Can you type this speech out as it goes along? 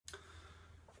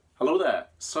Hello there.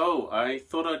 So I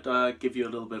thought I'd give you a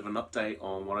little bit of an update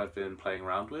on what I've been playing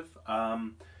around with.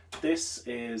 This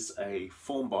is a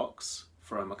Formbox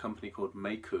from a company called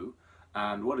Mayku,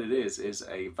 and what it is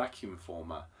a vacuum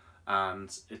former,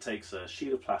 and it takes a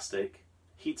sheet of plastic,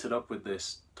 heats it up with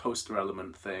this toaster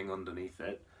element thing underneath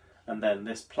it, and then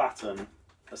this platen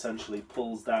essentially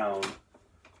pulls down.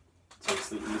 It's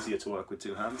obviously easier to work with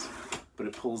two hands, but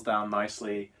it pulls down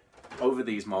nicely over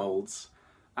these moulds.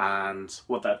 And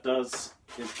what that does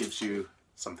is gives you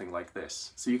something like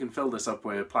this. So you can fill this up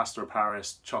with plaster of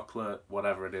Paris, chocolate,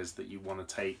 whatever it is that you want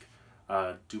to take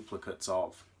duplicates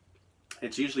of.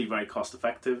 It's usually very cost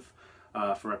effective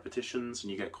for repetitions,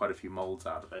 and you get quite a few molds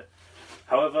out of it.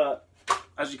 However,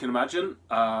 as you can imagine,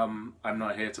 I'm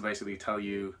not here to basically tell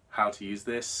you how to use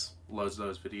this. Loads of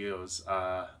those videos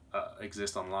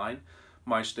exist online.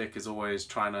 My shtick is always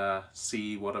trying to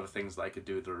see what other things that I could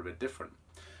do that are a bit different.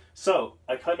 So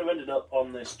I kind of ended up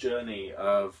on this journey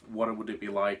of what would it be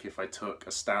like if I took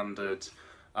a standard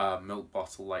milk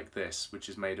bottle like this, which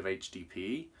is made of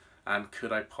HDPE, and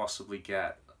could I possibly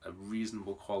get a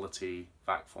reasonable quality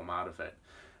vac form out of it.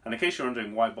 And in case you're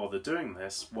wondering why bother doing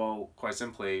this, well, quite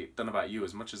simply, don't know about you,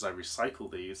 as much as I recycle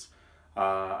these,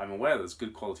 I'm aware there's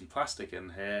good quality plastic in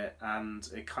here, and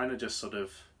it kind of just sort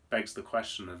of begs the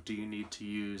question of, do you need to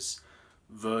use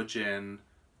virgin,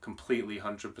 completely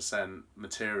 100%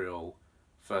 material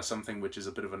for something which is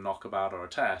a bit of a knockabout or a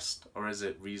test, or is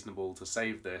it reasonable to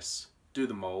save this, do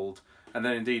the mold, and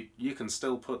then indeed you can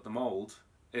still put the mold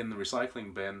in the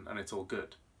recycling bin and it's all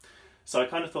good. So I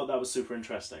kind of thought that was super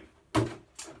interesting,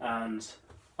 and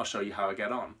I'll show you how I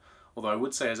get on. Although I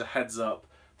would say, as a heads up,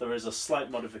 there is a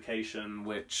slight modification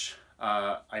which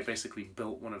I basically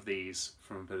built one of these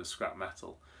from a bit of scrap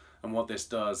metal. And what this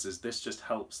does is this just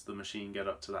helps the machine get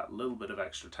up to that little bit of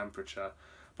extra temperature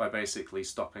by basically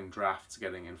stopping drafts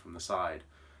getting in from the side.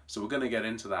 So we're going to get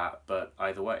into that, but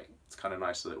either way, it's kind of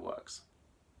nice that it works.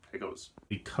 Here goes.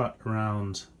 We cut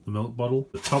around the milk bottle.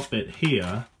 The top bit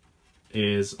here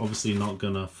is obviously not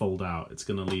going to fold out. It's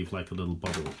going to leave like a little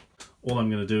bubble. All I'm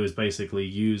going to do is basically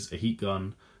use a heat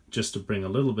gun just to bring a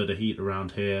little bit of heat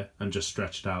around here and just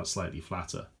stretch it out slightly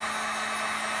flatter.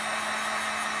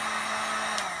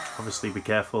 Obviously be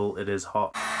careful, it is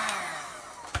hot.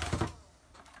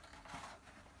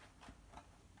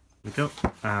 There we go.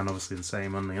 And obviously the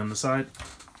same on the underside.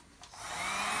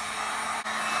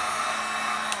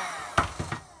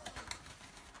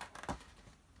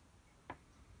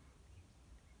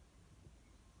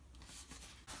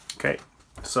 Okay,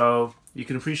 so you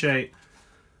can appreciate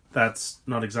that's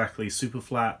not exactly super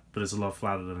flat, but it's a lot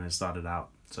flatter than it started out,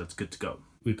 so it's good to go.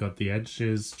 We've got the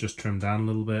edges just trimmed down a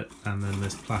little bit, and then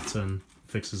this platen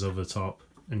fixes over the top,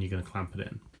 and you're going to clamp it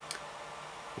in.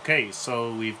 Okay,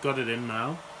 so we've got it in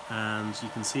now, and you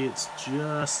can see it's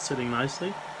just sitting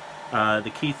nicely.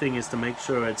 The key thing is to make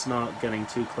sure it's not getting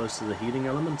too close to the heating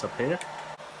element up here.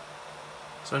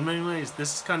 So in many ways,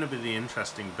 this is kind of the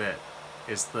interesting bit,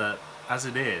 is that as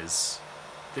it is,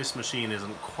 this machine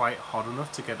isn't quite hot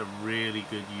enough to get a really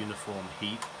good uniform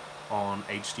heat on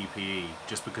HDPE,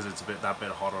 just because it's that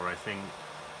bit hotter. I think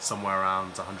somewhere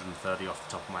around 130 off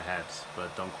the top of my head,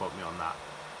 but don't quote me on that.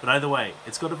 But either way,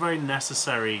 it's got a very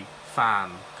necessary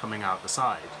fan coming out the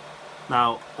side.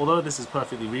 Now, although this is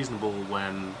perfectly reasonable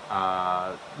when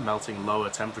melting lower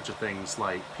temperature things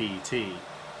like PET,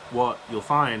 what you'll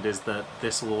find is that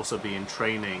this will also be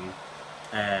entraining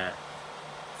air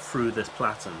through this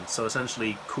platen, so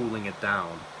essentially cooling it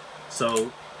down.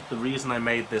 So the reason I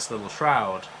made this little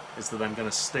shroud is that I'm going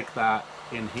to stick that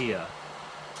in here,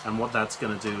 and what that's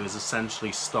going to do is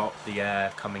essentially stop the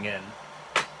air coming in.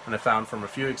 And I found from a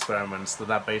few experiments that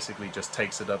that basically just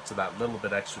takes it up to that little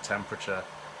bit extra temperature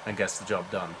and gets the job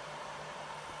done.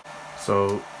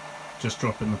 So just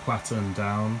dropping the platen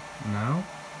down now,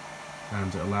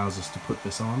 and it allows us to put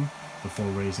this on before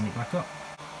raising it back up.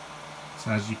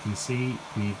 So as you can see,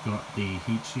 we've got the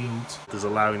heat shield. This is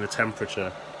allowing the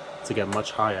temperature to get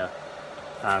much higher,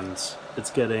 and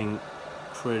it's getting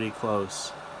pretty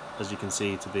close, as you can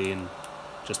see, to being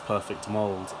just perfect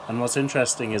mold. And what's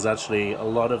interesting is actually a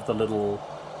lot of the little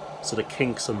sort of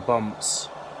kinks and bumps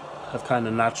have kind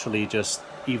of naturally just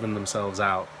evened themselves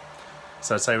out.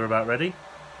 So I'd say we're about ready,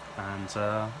 and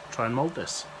try and mold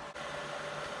this.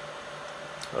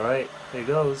 Alright, here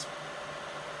goes.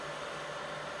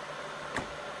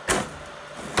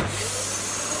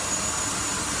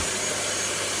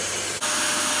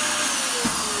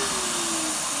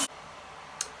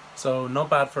 So not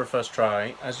bad for a first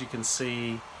try. As you can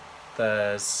see,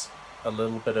 there's a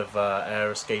little bit of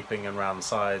air escaping around the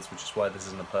sides, which is why this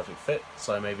isn't a perfect fit.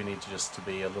 So I maybe need to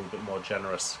be a little bit more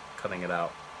generous cutting it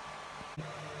out.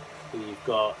 You've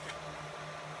got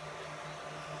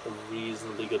a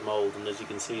reasonably good mould, and as you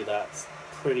can see, that's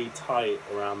pretty tight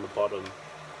around the bottom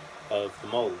of the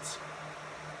moulds.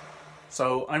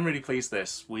 So I'm really pleased with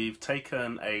this. We've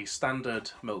taken a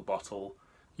standard milk bottle,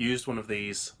 used one of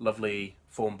these lovely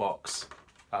Formbox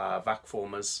vac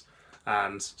formers,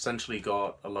 and essentially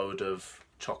got a load of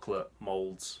chocolate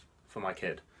moulds for my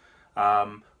kid.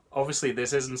 Obviously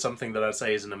this isn't something that I'd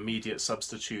say is an immediate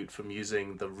substitute from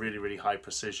using the really high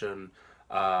precision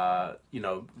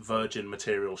virgin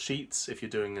material sheets if you're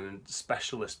doing a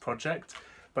specialist project,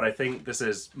 but I think this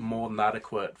is more than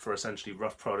adequate for essentially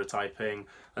rough prototyping,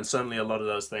 and certainly a lot of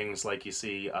those things like you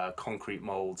see concrete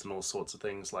molds and all sorts of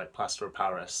things like plaster of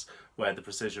Paris, where the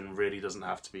precision really doesn't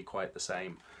have to be quite the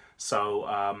same. So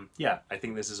yeah, I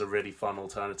think this is a really fun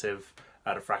alternative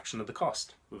at a fraction of the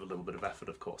cost, with a little bit of effort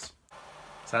of course.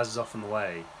 So as is often the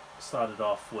way, started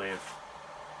off with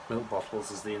milk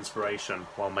bottles as the inspiration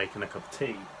while making a cup of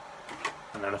tea,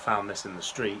 and then I found this in the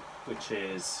street, which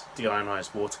is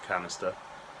De-Ionised Water canister,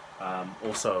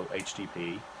 also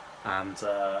HDPE, and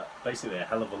basically a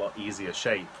hell of a lot easier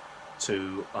shape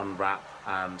to unwrap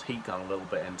and heat gun a little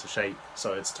bit into shape,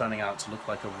 so it's turning out to look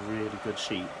like a really good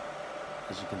sheet,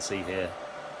 as you can see here.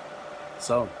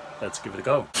 So let's give it a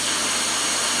go.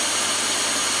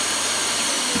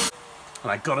 And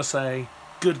I gotta say,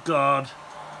 good God,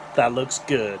 that looks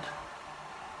good.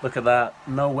 Look at that,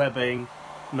 no webbing,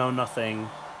 no nothing,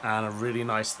 and a really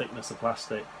nice thickness of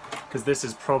plastic, because this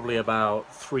is probably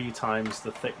about 3 times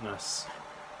the thickness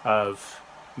of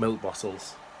milk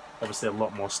bottles. Obviously a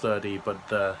lot more sturdy, but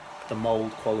the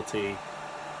mold quality,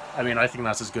 I mean, I think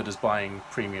that's as good as buying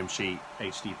premium sheet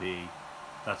HDPE.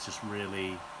 That's just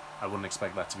really, I wouldn't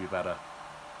expect that to be better.